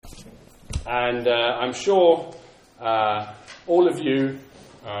And I'm sure all of you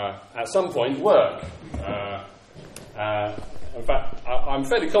at some point work. In fact, I'm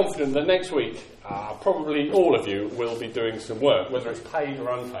fairly confident that next week probably all of you will be doing some work, whether it's paid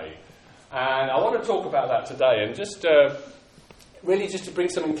or unpaid. And I want to talk about that today and just really just to bring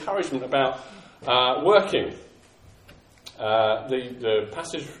some encouragement about working. The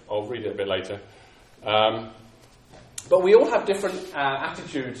passage, I'll read it a bit later. But we all have different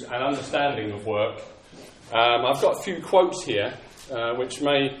attitudes and understanding of work. I've got a few quotes here which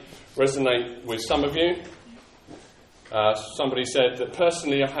may resonate with some of you. Somebody said that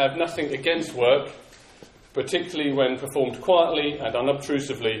personally I have nothing against work, particularly when performed quietly and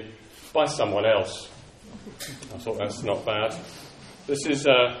unobtrusively by someone else. I thought that's not bad. This is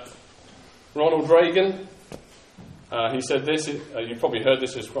Ronald Reagan. He said this, you've probably heard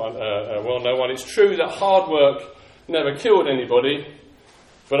this, is quite a well-known one. It's true that hard work never killed anybody,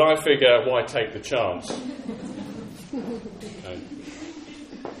 but I figure, why take the chance?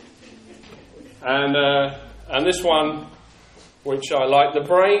 And this one, which I like, the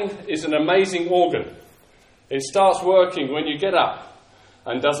brain is an amazing organ. It starts working when you get up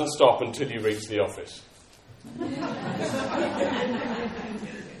and doesn't stop until you reach the office.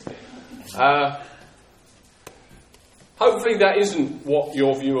 Hopefully that isn't what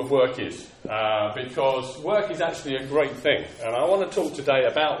your view of work is, because work is actually a great thing, and I want to talk today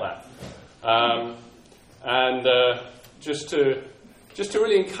about that, just to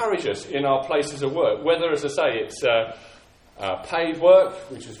really encourage us in our places of work, whether, as I say, it's paid work,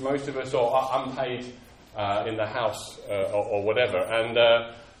 which is most of us, or unpaid in the house or whatever,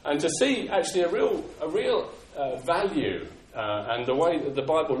 and to see actually a real value. And the way that the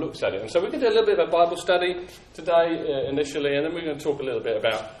Bible looks at it. And so we're going to do a little bit of a Bible study today initially, and then we're going to talk a little bit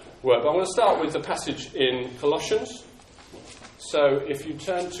about work. But I'm going to start with the passage in Colossians. So if you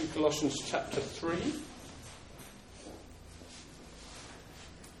turn to Colossians chapter 3.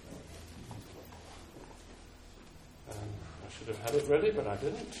 I should have had it ready, but I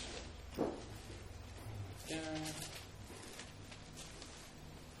didn't. Yeah.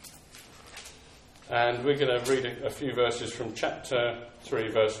 And we're going to read a few verses from chapter 3,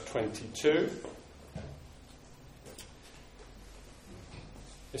 verse 22.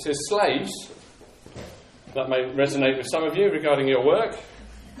 It says, slaves, that may resonate with some of you regarding your work,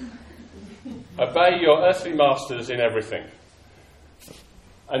 obey your earthly masters in everything.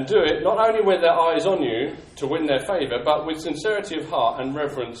 And do it not only with their eyes on you to win their favour, but with sincerity of heart and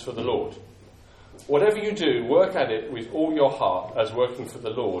reverence for the Lord. Whatever you do, work at it with all your heart as working for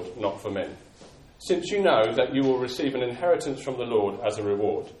the Lord, not for men. Since you know that you will receive an inheritance from the Lord as a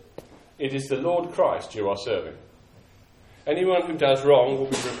reward. It is the Lord Christ you are serving. Anyone who does wrong will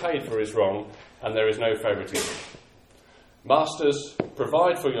be repaid for his wrong, and there is no favouritism. Masters,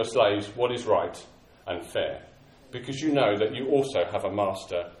 provide for your slaves what is right and fair, because you know that you also have a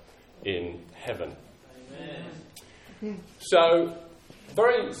master in heaven. Amen. So,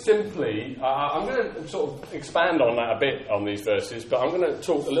 very simply, I'm going to sort of expand on that a bit on these verses, but I'm going to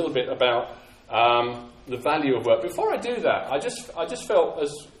talk a little bit about the value of work. Before I do that, I just felt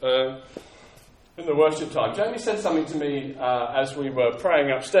as in the worship time, Jamie said something to me as we were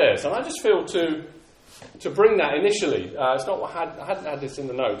praying upstairs, and I just feel to bring that initially. It's not what I hadn't had this in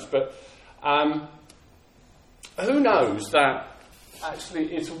the notes, but who knows that actually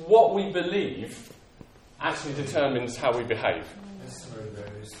it's what we believe actually determines how we behave. There's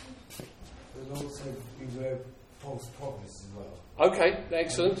also beware false prophets as well. Okay,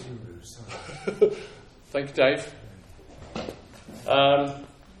 excellent. Thank you, Dave.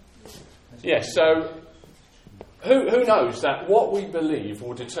 Yes, so who knows that what we believe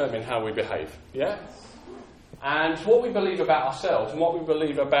will determine how we behave, yeah? And what we believe about ourselves and what we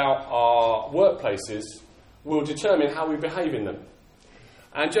believe about our workplaces will determine how we behave in them.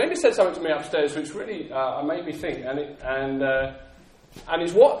 And Jamie said something to me upstairs which really made me think, and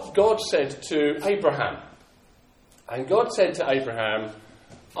it's what God said to Abraham. And God said to Abraham,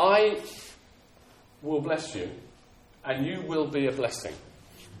 I will bless you, and you will be a blessing.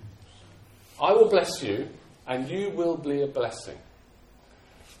 I will bless you, and you will be a blessing.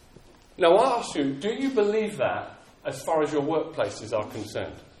 Now, I ask you, do you believe that as far as your workplaces are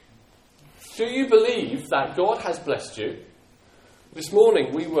concerned? Do you believe that God has blessed you? This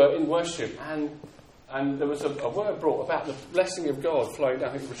morning we were in worship, and there was a word brought about the blessing of God flowing down.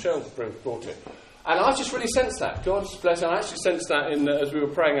 I think Rochelle brought it. And I just really sensed that. God's blessing. I actually sensed that as we were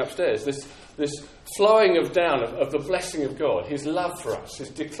praying upstairs. This flowing of the blessing of God. His love for us. His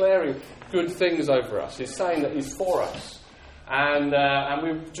declaring good things over us. He's saying that He's for us. And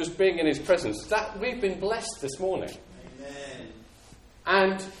we're just being in His presence. That we've been blessed this morning. Amen.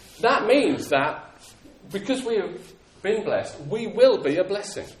 And that means that because we have been blessed, we will be a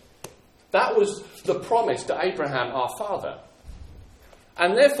blessing. That was the promise to Abraham, our father.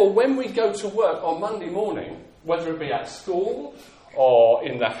 And therefore, when we go to work on Monday morning, whether it be at school or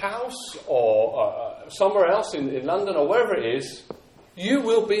in the house or somewhere else in London or wherever it is, you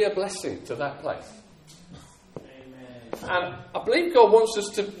will be a blessing to that place. Amen. And I believe God wants us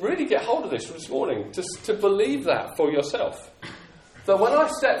to really get hold of this morning, to believe that for yourself. That when I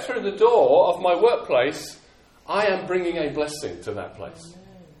step through the door of my workplace, I am bringing a blessing to that place.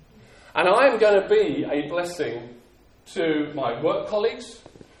 And I am going to be a blessing to my work colleagues,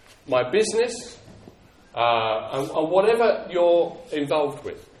 my business, and whatever you're involved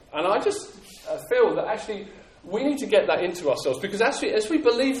with. And I just feel that actually we need to get that into ourselves, because actually as we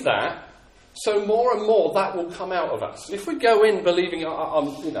believe that, so more and more that will come out of us. If we go in believing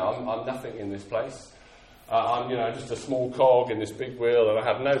I'm nothing in this place, I'm just a small cog in this big wheel and I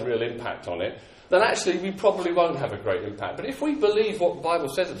have no real impact on it, then actually we probably won't have a great impact. But if we believe what the Bible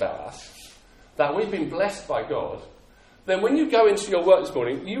says about us, that we've been blessed by God, then when you go into your work this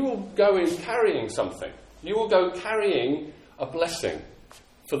morning, you will go in carrying something. You will go carrying a blessing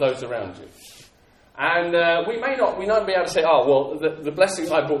for those around you. And we may not be able to say, the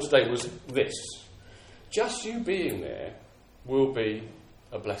blessing I brought today was this. Just you being there will be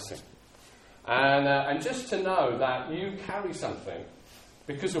a blessing. And just to know that you carry something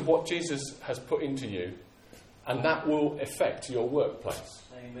because of what Jesus has put into you, and that will affect your workplace.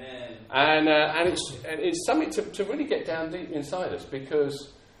 Amen. And it's something to really get down deep inside us,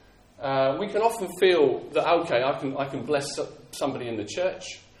 because we can often feel that, okay, I can bless somebody in the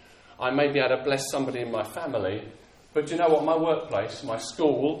church, I may be able to bless somebody in my family, but do you know what? My workplace, my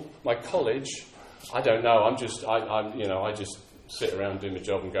school, my college, I don't know. I just sit around, do my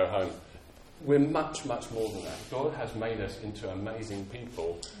job, and go home. We're much, much more than that. God has made us into amazing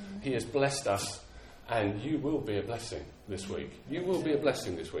people. He has blessed us, and you will be a blessing this week. You will be a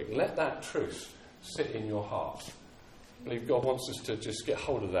blessing this week. Let that truth sit in your heart. I believe God wants us to just get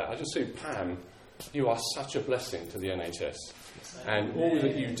hold of that. I just see, Pam, you are such a blessing to the NHS. And all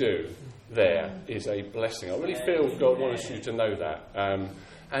that you do there is a blessing. I really feel God wants you to know that.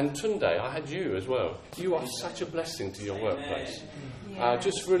 And Tunde, I had you as well. You are such a blessing to your workplace. I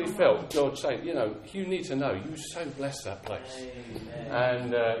just really felt God saying, you need to know, you so bless that place.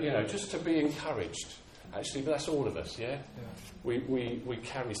 And, just to be encouraged. Actually, that's all of us, yeah? We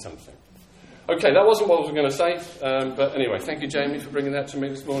carry something. Okay, that wasn't what I was going to say. But anyway, thank you, Jamie, for bringing that to me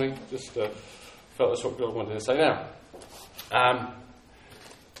this morning. Just felt that's what God wanted to say. Now,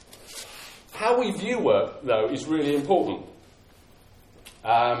 how we view work, though, is really important.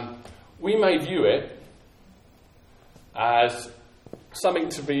 We may view it as something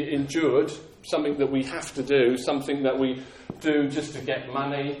to be endured, something that we have to do, something that we do just to get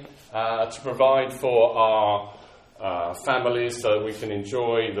money, to provide for our families so that we can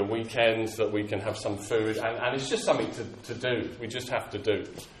enjoy the weekends, that we can have some food, and it's just something to do. We just have to do.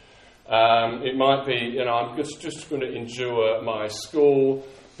 It might be, I'm just going to endure my school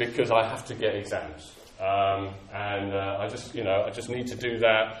because I have to get exams. I just need to do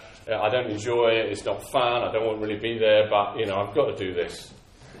that. I don't enjoy it. It's not fun. I don't want to really be there, but, I've got to do this.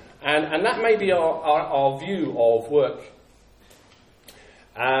 And that may be our view of work.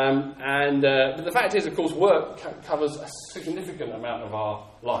 But the fact is, of course, work covers a significant amount of our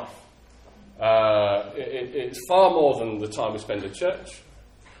life. It's far more than the time we spend at church.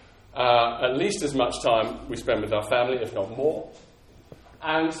 At least as much time we spend with our family, if not more.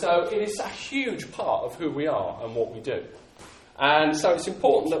 And so it is a huge part of who we are and what we do. And so it's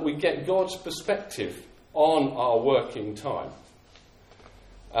important that we get God's perspective on our working time.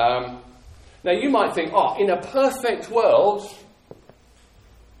 Now you might think, in a perfect world,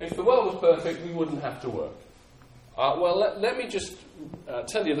 if the world was perfect, we wouldn't have to work. Let me just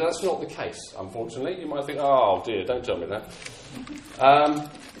tell you that's not the case, unfortunately. You might think, oh dear, don't tell me that.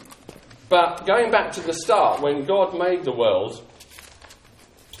 But going back to the start, when God made the world,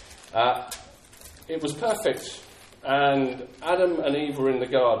 it was perfect, and Adam and Eve were in the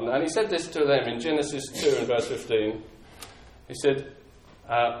garden, and he said this to them in Genesis 2 and verse 15. He said,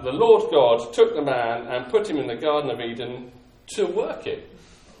 the Lord God took the man and put him in the Garden of Eden to work it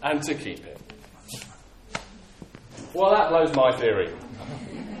and to keep it. Well, that blows my theory.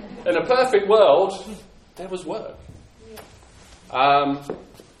 In a perfect world, there was work.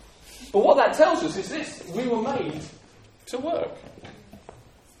 But what that tells us is this: we were made to work.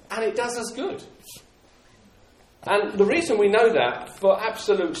 And it does us good. And the reason we know that for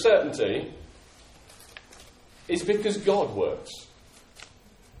absolute certainty is because God works.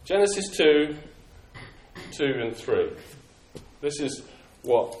 Genesis 2 and 3. This is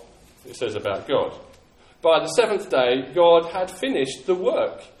what it says about God. By the seventh day, God had finished the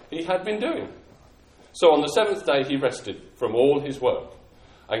work he had been doing. So on the seventh day he rested from all his work.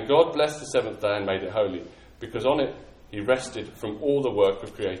 And God blessed the seventh day and made it holy, because on it he rested from all the work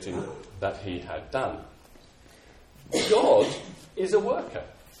of creating that he had done. God is a worker.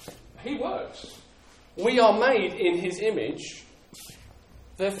 He works. We are made in his image,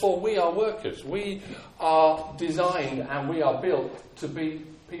 therefore we are workers. We are designed and we are built to be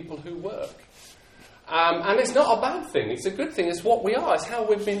people who work. And it's not a bad thing, it's a good thing, it's what we are, it's how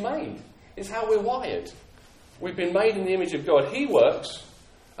we've been made, it's how we're wired. We've been made in the image of God. He works,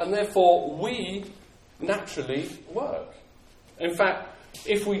 and therefore we naturally work. In fact,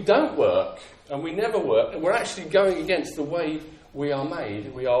 if we don't work, and we never work, we're actually going against the way we are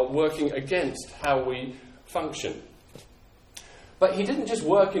made. We are working against how we function. But he didn't just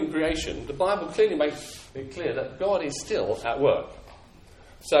work in creation. The Bible clearly makes it clear that God is still at work.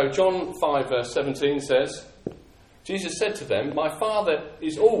 So John 5 verse 17 says, Jesus said to them, "My Father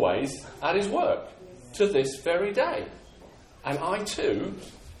is always at his work to this very day, and I too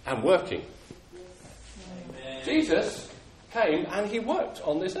am working." Amen. Jesus came and he worked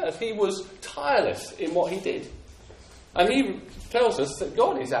on this earth. He was tireless in what he did. And he tells us that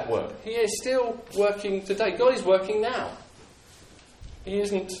God is at work. He is still working today. God is working now. He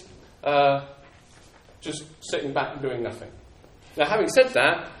isn't just sitting back and doing nothing. Now, having said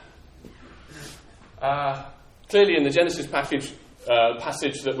that, clearly in the Genesis passage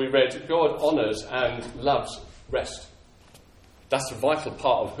that we read, God honours and loves rest. That's a vital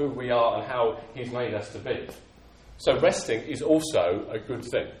part of who we are and how he's made us to be. So resting is also a good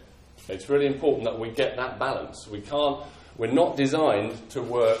thing. It's really important that we get that balance. We're not designed to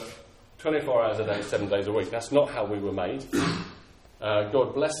work 24 hours a day, 7 days a week. That's not how we were made.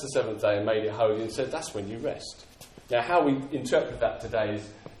 God blessed the seventh day and made it holy and said that's when you rest. Now, how we interpret that today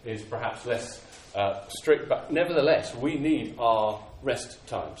is perhaps less strict, but nevertheless, we need our rest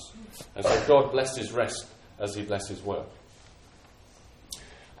times. And so God blesses rest as he blesses work.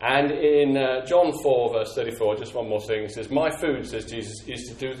 And in John 4, verse 34, just one more thing, it says, "My food," says Jesus, "is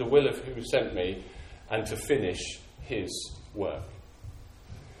to do the will of who sent me and to finish his work."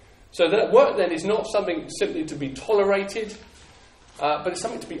 So that work then is not something simply to be tolerated, but it's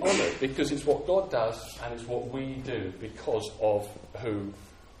something to be honoured, because it's what God does and it's what we do because of who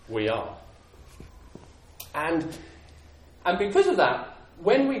we are. And because of that,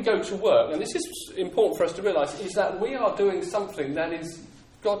 when we go to work, and this is important for us to realise, is that we are doing something that is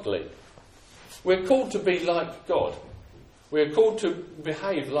godly. We're called to be like God. We're called to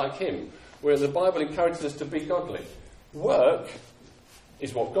behave like him, where the Bible encourages us to be godly. Work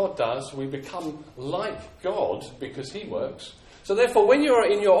is what God does. We become like God because he works. So therefore, when you are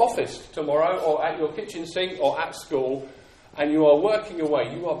in your office tomorrow, or at your kitchen sink, or at school, and you are working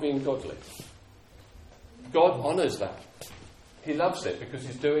away, you are being godly. God honours that. He loves it because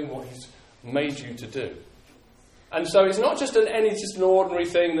he's doing what he's made you to do. And so it's not just an ordinary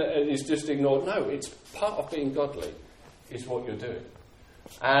thing that is just ignored. No, it's part of being godly, is what you're doing.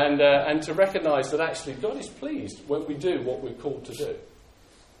 And to recognise that actually God is pleased when we do what we're called to do.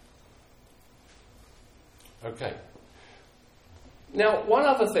 Okay. Now, one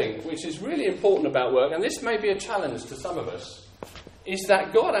other thing which is really important about work, and this may be a challenge to some of us, is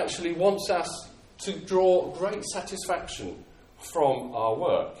that God actually wants us to draw great satisfaction from our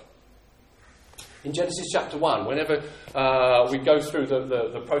work. In Genesis chapter 1, whenever we go through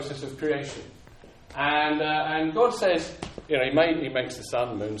the process of creation, and God says, he makes the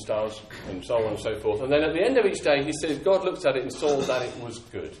sun, moon, stars, and so on and so forth, and then at the end of each day he says, God looked at it and saw that it was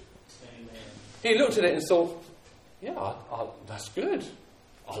good. Amen. He looked at it and thought, yeah, that's good.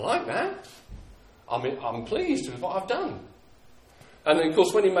 I like that. I'm pleased with what I've done. And then, of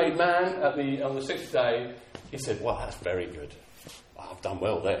course, when he made man on the sixth day, he said, well, that's very good. I've done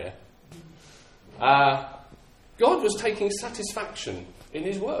well there. God was taking satisfaction in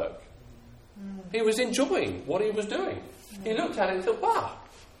his work. He was enjoying what he was doing. He looked at it and thought, wow,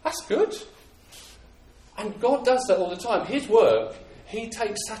 that's good. And God does that all the time. His work, he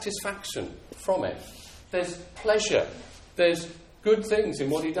takes satisfaction from it. There's pleasure. There's good things in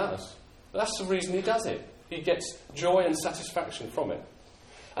what he does. That's the reason he does it. He gets joy and satisfaction from it.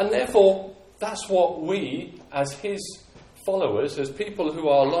 And therefore, that's what we, as his followers, as people who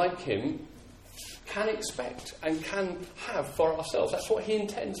are like him, can expect and can have for ourselves. That's what he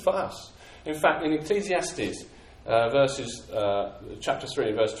intends for us. In fact, in Ecclesiastes, chapter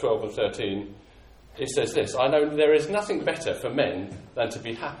 3, verse 12 and 13, it says this, "I know there is nothing better for men than to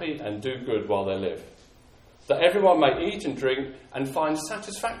be happy and do good while they live, that everyone may eat and drink and find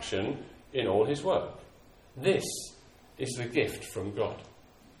satisfaction in all his work. This is the gift from God."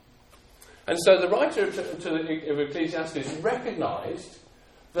 And so the writer of Ecclesiastes recognised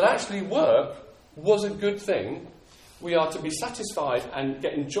that actually work was a good thing. We are to be satisfied and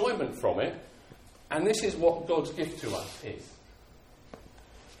get enjoyment from it. And this is what God's gift to us is.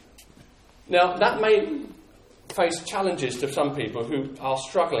 Now, that may face challenges to some people who are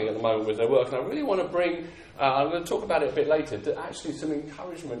struggling at the moment with their work. And I really want to bring, I'm going to talk about it a bit later, actually some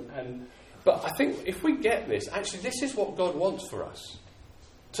encouragement. But I think if we get this, actually this is what God wants for us.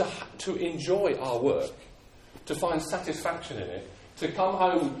 To enjoy our work, to find satisfaction in it, to come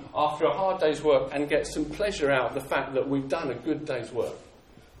home after a hard day's work and get some pleasure out of the fact that we've done a good day's work.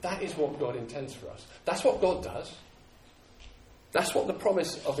 That is what God intends for us. That's what God does. That's what the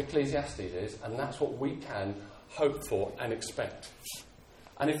promise of Ecclesiastes is, and that's what we can hope for and expect.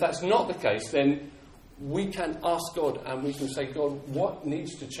 And if that's not the case, then we can ask God and we can say, God, what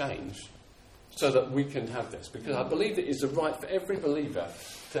needs to change so that we can have this? Because I believe it is the right for every believer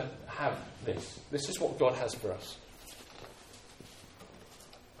to have this. This is what God has for us.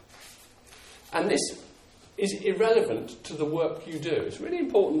 And this is irrelevant to the work you do. It's really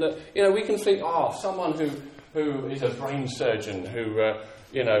important that, we can think, someone who is a brain surgeon, who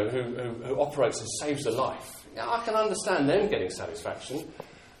operates and saves a life. Yeah, I can understand them getting satisfaction,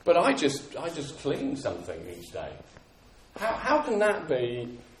 but I just clean something each day. How can that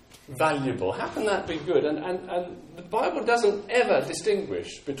be valuable? How can that be good? And the Bible doesn't ever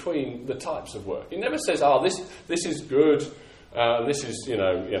distinguish between the types of work. It never says, this is good. This is,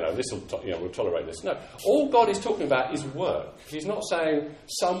 we'll tolerate this. No, all God is talking about is work. He's not saying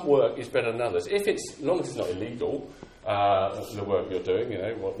some work is better than others. As long as it's not illegal, the work you're doing,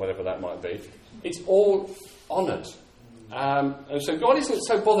 whatever that might be, it's all honoured. And so God isn't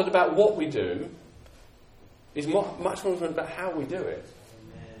so bothered about what we do. He's much more concerned about how we do it.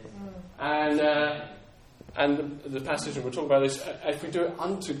 And the passage, and we'll talk about this, if we do it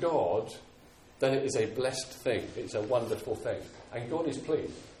unto God, then it is a blessed thing. It's a wonderful thing. And God is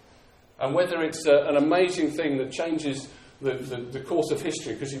pleased. And whether it's an amazing thing that changes the course of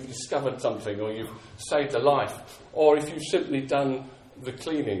history because you've discovered something or you've saved a life, or if you've simply done the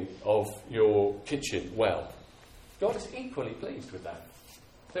cleaning of your kitchen well, God is equally pleased with that.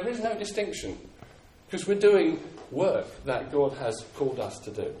 There is no distinction because we're doing work that God has called us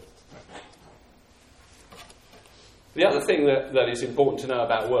to do. The other thing that is important to know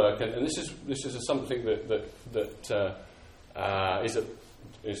about work, and this is something that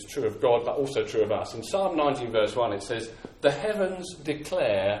is true of God, but also true of us. In Psalm 19, verse 1, it says, "The heavens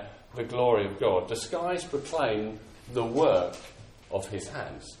declare the glory of God. The skies proclaim the work of his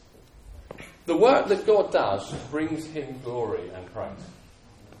hands." The work that God does brings him glory and praise.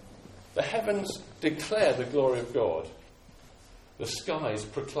 The heavens declare the glory of God. The skies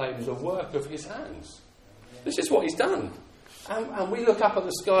proclaim the work of his hands. This is what he's done. And we look up at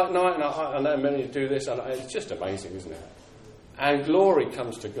the sky at night, and I know many do this, and it's just amazing, isn't it? And glory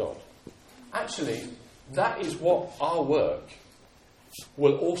comes to God. Actually, that is what our work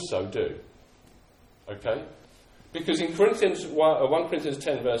will also do. Okay? Because in 1 Corinthians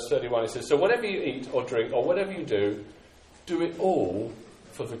 10, verse 31, it says, "So whatever you eat or drink, or whatever you do it all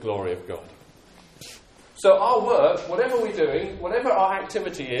for the glory of God." So our work, whatever we're doing, whatever our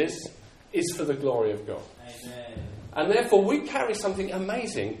activity is for the glory of God. Amen. And therefore we carry something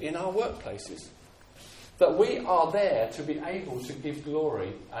amazing in our workplaces. That we are there to be able to give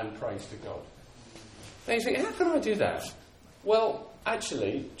glory and praise to God. And you think, how can I do that? Well,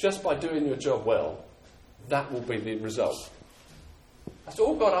 actually, just by doing your job well, that will be the result. That's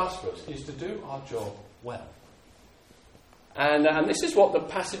all God asks us, is to do our job well. And this is what the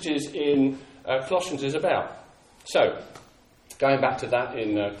passages in Colossians is about. So, going back to that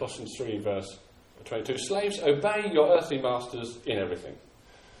in Colossians 3, verse 22, "Slaves, obey your earthly masters in everything,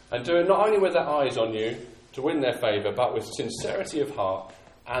 and do it not only with their eyes on you to win their favour, but with sincerity of heart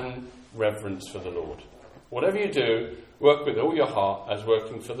and reverence for the Lord. Whatever you do, work with all your heart as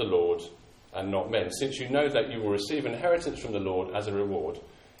working for the Lord and not men, since you know that you will receive inheritance from the Lord as a reward.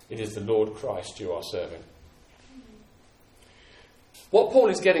 It is the Lord Christ you are serving." What Paul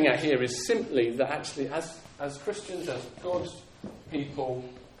is getting at here is simply that actually as Christians, as God's people,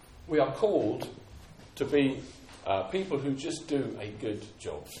 we are called to be people who just do a good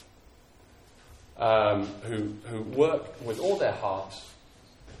job. Who work with all their hearts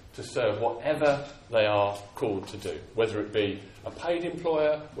to serve whatever they are called to do, whether it be a paid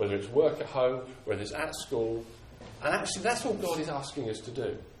employer, whether it's work at home, whether it's at school. And actually that's all God is asking us to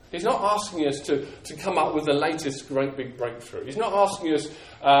do. He's not asking us to come up with the latest great big breakthrough. He's not asking us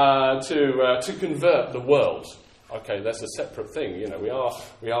to convert the world. Okay, that's a separate thing. We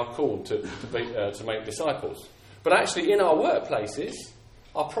are called to make disciples. But actually in our workplaces,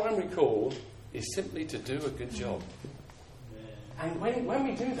 Our primary call is simply to do a good job. And when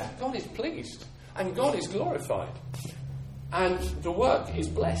we do that, God is pleased and God is glorified. And the work is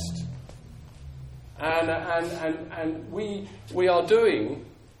blessed. And we are doing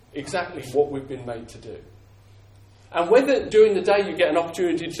exactly what we've been made to do. And whether during the day you get an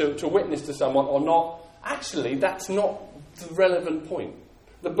opportunity to witness to someone or not, actually that's not the relevant point.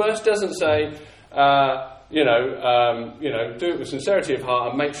 The verse doesn't say, do it with sincerity of heart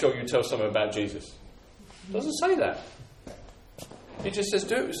and make sure you tell someone about Jesus. It doesn't say that. It just says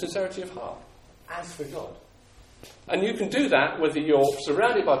do it with sincerity of heart, as for God. And you can do that whether you're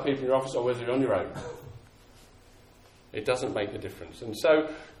surrounded by people in your office or whether you're on your own. It doesn't make a difference. And so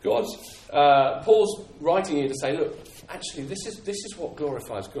Paul's writing here to say, look, actually this is what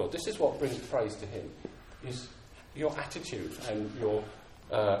glorifies God. This is what brings praise to him, is your attitude and your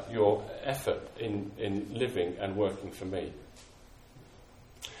effort in living and working for me.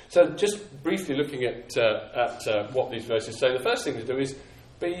 So just briefly looking at what these verses say, the first thing to do is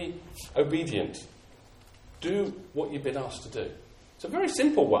be obedient. Do what you've been asked to do. It's a very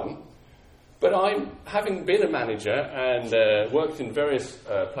simple one, but having been a manager and worked in various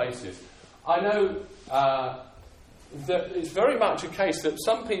places, I know that it's very much a case that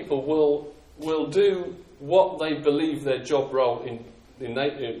some people will do what they believe their job role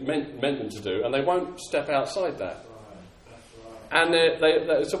meant them to do, and they won't step outside that. And they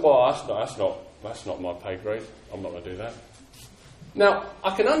say, well, that's not my pay grade. I'm not going to do that. Now,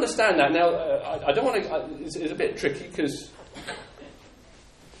 I can understand that. Now, I don't want to. It's a bit tricky because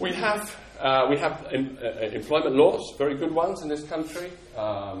we have employment laws, very good ones in this country,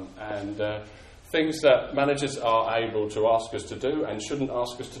 and things that managers are able to ask us to do and shouldn't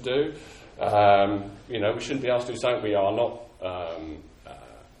ask us to do. We shouldn't be asked to do something we are not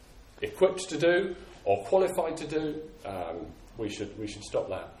equipped to do or qualified to do. We should stop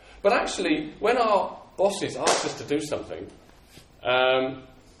that. But actually, when our bosses ask us to do something,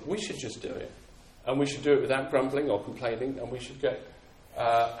 we should just do it, and we should do it without grumbling or complaining, and we should do it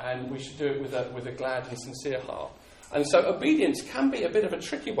with a glad and sincere heart. And so, obedience can be a bit of a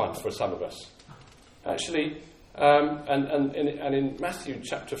tricky one for some of us, actually. And in Matthew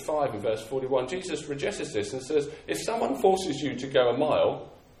chapter 5 and verse 41, Jesus rejects this and says, "If someone forces you to go a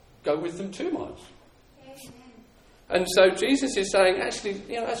mile, go with them 2 miles." And so Jesus is saying, actually,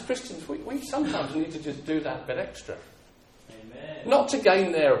 as Christians, we sometimes need to just do that bit extra. Amen. Not to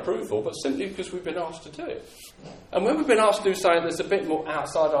gain their approval, but simply because we've been asked to do it. And when we've been asked to do something that's a bit more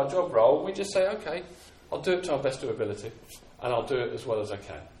outside our job role, we just say, okay, I'll do it to our best of ability, and I'll do it as well as I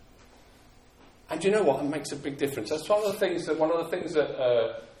can. And you know what? It makes a big difference. That's one of the things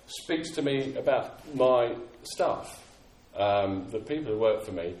that speaks to me about my staff, the people who work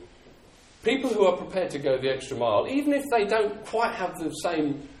for me. People who are prepared to go the extra mile, even if they don't quite have the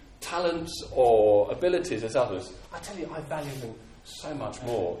same talents or abilities as others, I tell you, I value them so much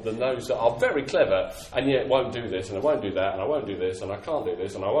more than those that are very clever and yet won't do this and I won't do that and I won't do this and I can't do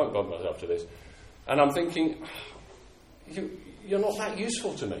this and I won't bump myself to this. And I'm thinking, you're not that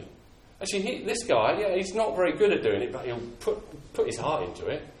useful to me. Actually, this guy, he's not very good at doing it, but he'll put his heart into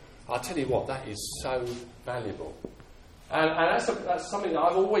it. I'll tell you what, that is so valuable. And that's something that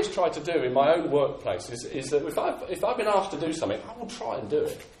I've always tried to do in my own workplace, is that if I've been asked to do something, I will try and do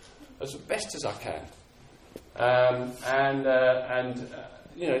it as best as I can.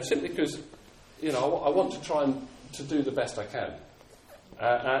 Simply because, I want to try and to do the best I can.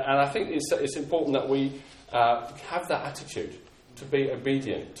 And I think it's important that we have that attitude to be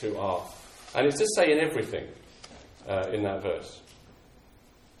obedient to our... And it's just saying everything in that verse.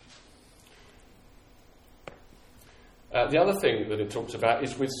 The other thing that it talks about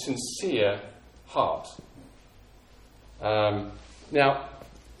is with sincere heart. Now,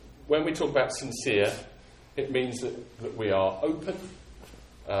 when we talk about sincere, it means that we are open,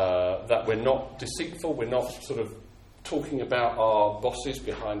 that we're not deceitful, we're not sort of talking about our bosses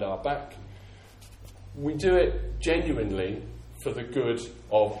behind our back. We do it genuinely for the good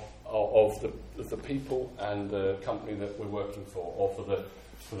of the people and the company that we're working for, or for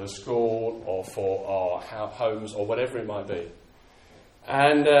the school, or for our homes, or whatever it might be.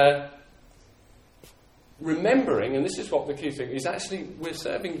 And remembering, and this is what the key thing is, actually we're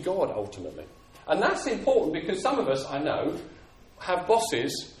serving God ultimately. And that's important because some of us, I know, have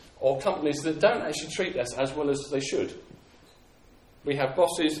bosses or companies that don't actually treat us as well as they should. We have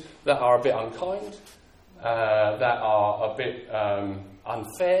bosses that are a bit unkind, that are a bit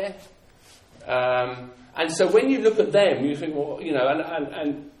unfair. And so when you look at them, you think, well,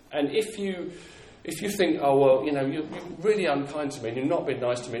 and if you think, oh, well, you're really unkind to me and you've not been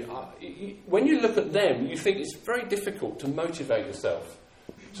nice to me, when you look at them, you think it's very difficult to motivate yourself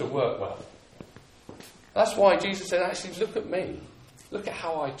to work well. That's why Jesus said, actually, look at me. Look at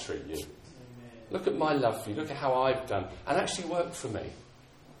how I treat you. Look at my love for you. Look at how I've done. And actually work for me.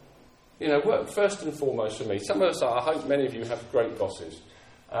 Work first and foremost for me. Some of us, I hope many of you have great bosses.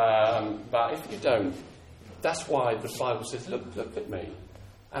 But if you don't, that's why the Bible says, look at me.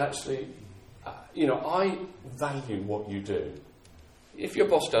 And actually, I value what you do. If your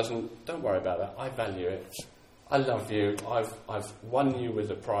boss doesn't, don't worry about that. I value it. I love you. I've won you with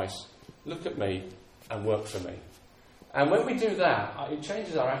a price. Look at me and work for me. And when we do that, it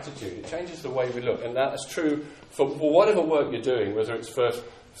changes our attitude. It changes the way we look. And that's true for whatever work you're doing, whether it's for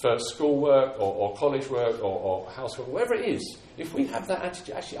school work or college work or housework, whatever it is. If we have that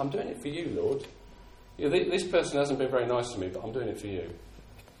attitude, actually, I'm doing it for you, Lord. This person hasn't been very nice to me, but I'm doing it for you.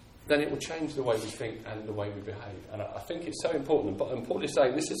 Then it will change the way we think and the way we behave. And I think it's so important. And Paul is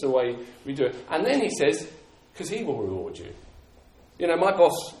saying this is the way we do it. And then he says, because he will reward you. My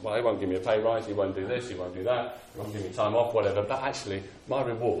boss, well, he won't give me a pay rise, he won't do this, he won't do that, he won't give me time off, whatever. But actually, my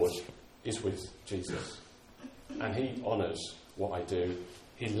reward is with Jesus. And he honours what I do.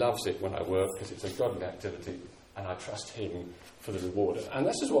 He loves it when I work because it's a godly activity. And I trust him for the reward. And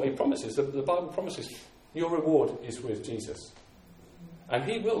this is what he promises. The Bible promises your reward is with Jesus. And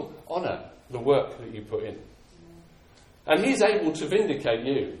he will honour the work that you put in. And he's able to vindicate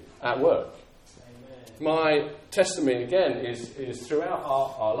you at work. My testimony, again, is throughout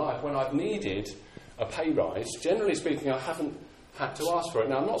our life, when I've needed a pay rise, generally speaking, I haven't had to ask for it.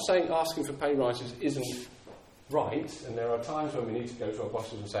 Now, I'm not saying asking for pay rises isn't right, and there are times when we need to go to our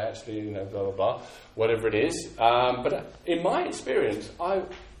bosses and say, actually, blah, blah, blah, whatever it is. But in my experience, I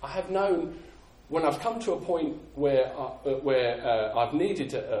have known when I've come to a point where I've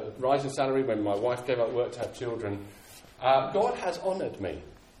needed a rise in salary, when my wife gave up work to have children, God has honoured me.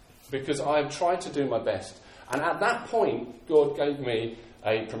 Because I've tried to do my best. And at that point, God gave me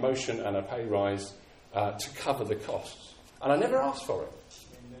a promotion and a pay rise to cover the costs. And I never asked for it.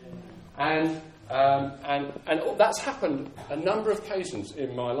 And that's happened a number of occasions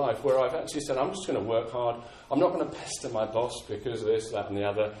in my life where I've actually said, I'm just going to work hard. I'm not going to pester my boss because of this, that and the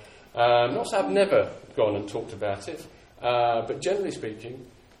other. Not so I've never gone and talked about it. But generally speaking,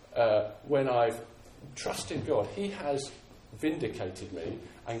 when I've trusted God, he has vindicated me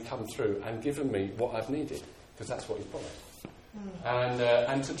and come through and given me what I've needed, because that's what he's promised.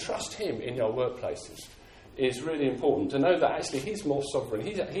 And to trust him in your workplaces is really important. To know that actually he's more sovereign.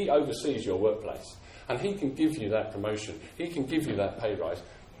 He oversees your workplace, and he can give you that promotion. He can give you that pay rise,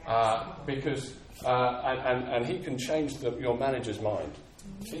 because and he can change your manager's mind.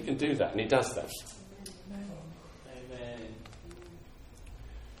 He can do that, and he does that. Amen.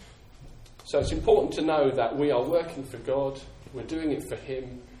 So it's important to know that we are working for God. We're doing it for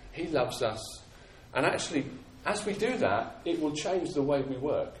him. He loves us. And actually, as we do that, it will change the way we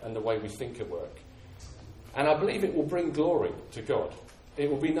work and the way we think of work. And I believe it will bring glory to God. It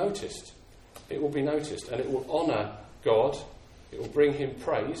will be noticed. It will be noticed. And it will honour God. It will bring him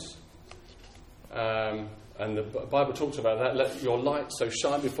praise. And the Bible talks about that. Let your light so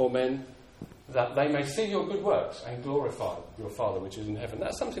shine before men that they may see your good works and glorify your Father which is in heaven.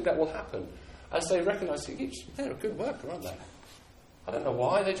 That's something that will happen as they recognise they're a good worker, aren't they? I don't know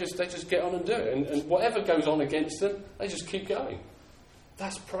why, they just get on and do it. And whatever goes on against them, they just keep going.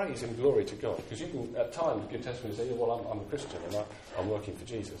 That's praise and glory to God. Because you can, at times, give testimony and say, well, I'm a Christian and I'm working for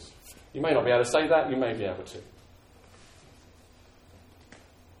Jesus. You may not be able to say that, you may be able to.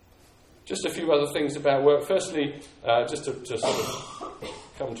 Just a few other things about work. Firstly, just to sort of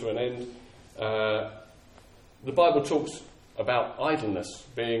come to an end, the Bible talks about idleness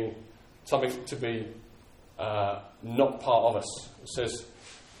being something to be not part of us. It says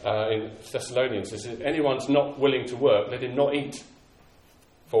in Thessalonians, it says, if anyone's not willing to work, let him not eat.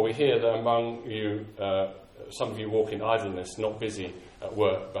 For we hear that among you, some of you walk in idleness, not busy at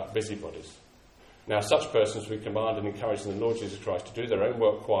work, but busybodies. Now, such persons we command and encourage in the Lord Jesus Christ to do their own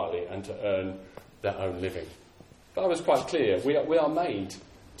work quietly and to earn their own living. But I was quite clear. We are made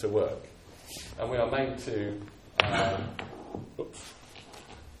to work. And we are made to...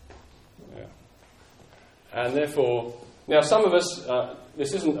 And therefore... Now, some of us,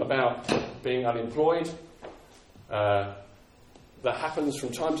 this isn't about being unemployed. That happens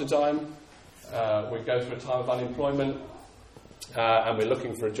from time to time. We go through a time of unemployment. And we're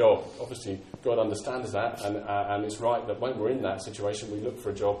looking for a job. Obviously, God understands that, and it's right that when we're in that situation, we look for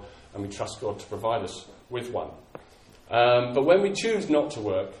a job and we trust God to provide us with one. But when we choose not to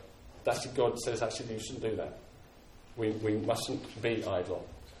work, that's what God says, actually, you shouldn't do that. We mustn't be idle.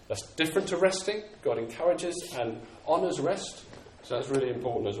 That's different to resting. God encourages and honours rest, so that's really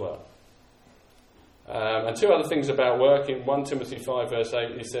important as well. And two other things about work. In 1 Timothy 5 verse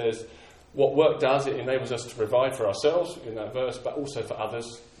 8 he says, what work does, it enables us to provide for ourselves in that verse, but also for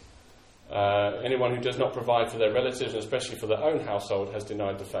others. Anyone who does not provide for their relatives, and especially for their own household, has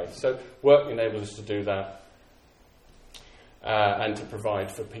denied the faith. So work enables us to do that and to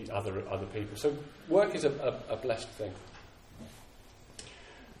provide for other people. So work is a blessed thing.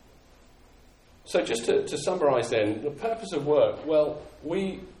 So just to summarise then, the purpose of work, well,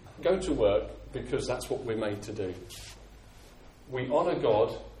 we go to work because that's what we're made to do. We honour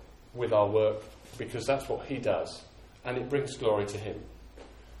God with our work because that's what he does, and it brings glory to him.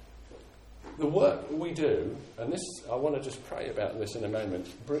 The work we do, and this I want to just pray about this in a moment,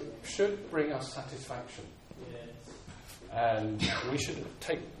 should bring us satisfaction. Yes. And we should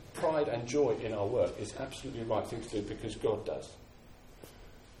take pride and joy in our work. It's absolutely the right thing to do because God does.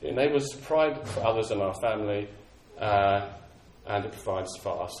 It enables pride for others and our family, and it provides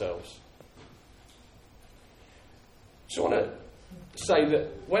for ourselves. So I want to say that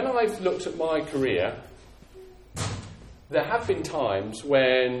when I've looked at my career, there have been times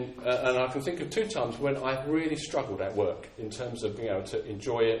when, and I can think of 2 times when I've really struggled at work in terms of being able to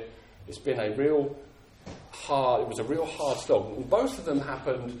enjoy it. It was a real hard slog. And both of them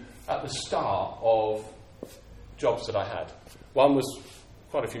happened at the start of jobs that I had. One was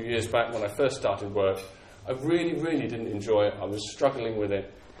quite a few years back when I first started work. I really, really didn't enjoy it. I was struggling with it.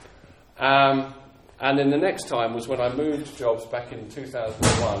 And then the next time was when I moved jobs back in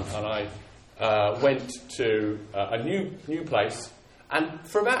 2001, and I went to a new place, and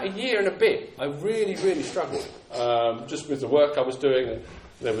for about a year and a bit I really, really struggled just with the work I was doing.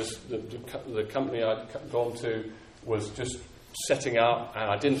 There was the company I'd gone to was just setting up, and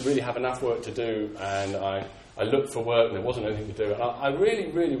I didn't really have enough work to do, and I looked for work and there wasn't anything to do, and I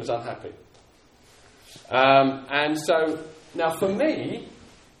really, really was unhappy. And so now for me,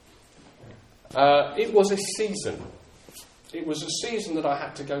 it was a season. It was a season that I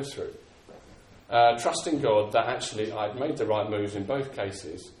had to go through. Trusting God that actually I'd made the right moves in both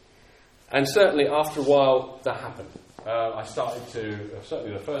cases. And certainly after a while that happened. I started to,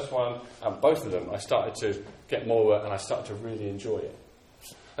 certainly the first one, and both of them, I started to get more work and I started to really enjoy it.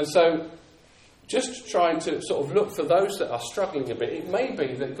 And so just trying to sort of look for those that are struggling a bit, it may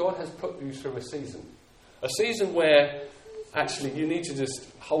be that God has put you through a season where actually you need to just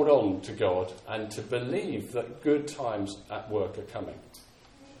hold on to God and to believe that good times at work are coming.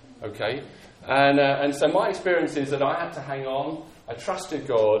 Okay? And so my experience is that I had to hang on, I trusted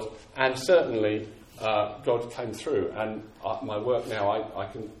God, and certainly God came through. And my work now, I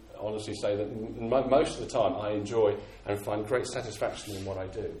can honestly say that most of the time I enjoy and find great satisfaction in what I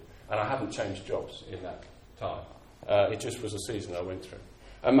do. And I haven't changed jobs in that time. It just was a season I went through.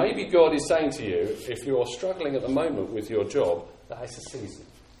 And maybe God is saying to you, if you're struggling at the moment with your job, that it's a season.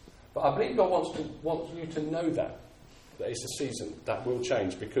 But I believe God wants you to know that it's a season that will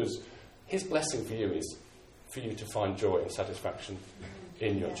change, because his blessing for you is for you to find joy and satisfaction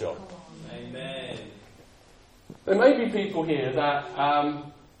in your job. Amen. There may be people here that are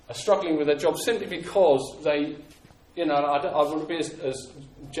struggling with their job simply because they, I want to be as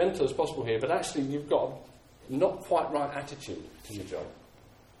gentle as possible here, but actually you've got a not quite right attitude to your job.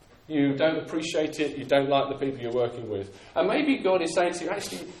 You don't appreciate it, you don't like the people you're working with. And maybe God is saying to you,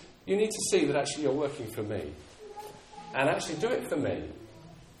 actually, you need to see that actually you're working for me. And actually do it for me.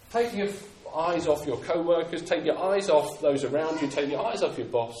 Take your eyes off your co-workers, take your eyes off those around you, take your eyes off your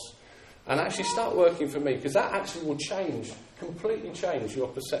boss, and actually start working for me, because that actually will completely change your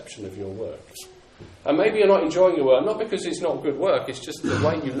perception of your work. And maybe you're not enjoying your work, not because it's not good work, it's just the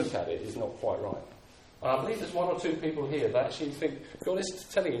way you look at it is not quite right. And I believe there's 1 or 2 people here that actually think God is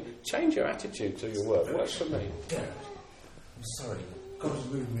telling you, change your attitude to your work. Work for me. Derek, I'm sorry. God has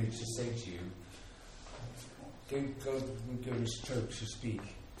moved me to say to you, God would give me a stroke to speak.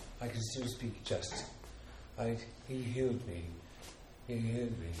 I can still speak just. He healed me. He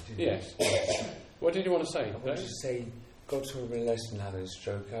healed me, didn't he? Yes. What did you want to say? I wanted to say, God taught me a lesson having a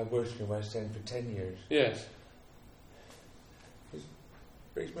stroke. I worked in West End for 10 years. Yes. It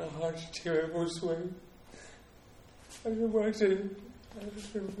breaks my heart to tear everyone's way. I don't know what I did. I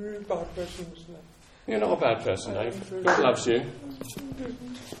was a very bad person, wasn't I? You're not a bad person, Dave. God loves you.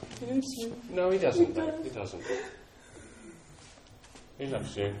 No, he doesn't, Dave. He doesn't. He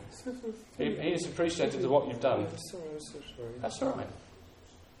loves you. He is appreciative of what you've done. I'm sorry, I'm so sorry. That's all right.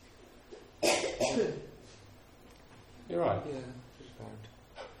 You're right. Yeah, just about.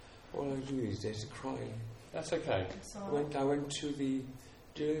 All I do these days is cry. That's okay. I went to the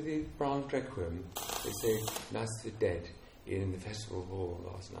Brahms Requiem. They say Mass of the Dead in the festival hall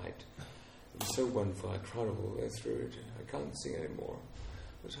last night. It was so wonderful. I cried all the way through it. I can't sing anymore.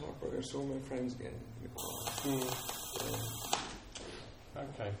 was heartbroken. I saw my friends again in the choir.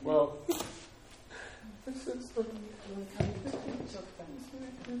 Okay, well,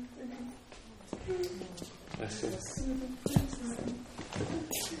 that's it.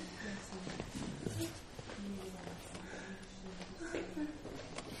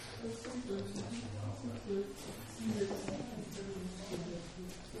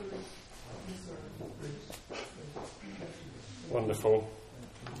 Wonderful.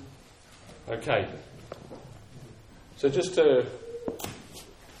 Okay. So just to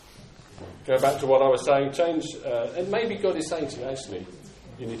go back to what I was saying, and maybe God is saying to you, actually,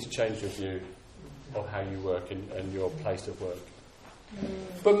 you need to change your view of how you work and your place of work.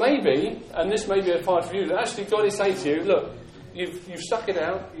 But maybe, and this may be a point for you, that actually God is saying to you, look, you've stuck it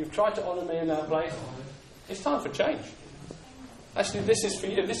out, you've tried to honour me in that place, it's time for change. Actually, this is for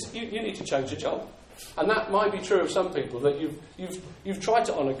you. You need to change your job. And that might be true of some people, that you've tried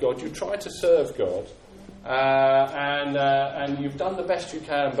to honour God, you've tried to serve God, and you've done the best you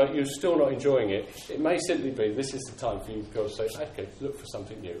can, but you're still not enjoying it. It may simply be this is the time for you to go and say, okay, look for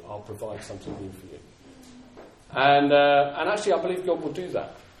something new. I'll provide something new for you. And actually, I believe God will do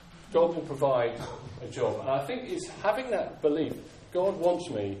that. God will provide a job. And I think it's having that belief. God wants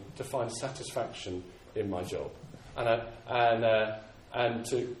me to find satisfaction in my job, and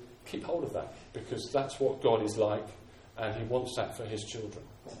to keep hold of that, because that's what God is like, and He wants that for His children.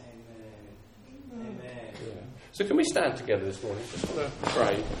 Amen. Amen. Yeah. So can we stand together this morning? Just want to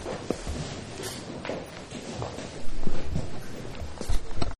pray.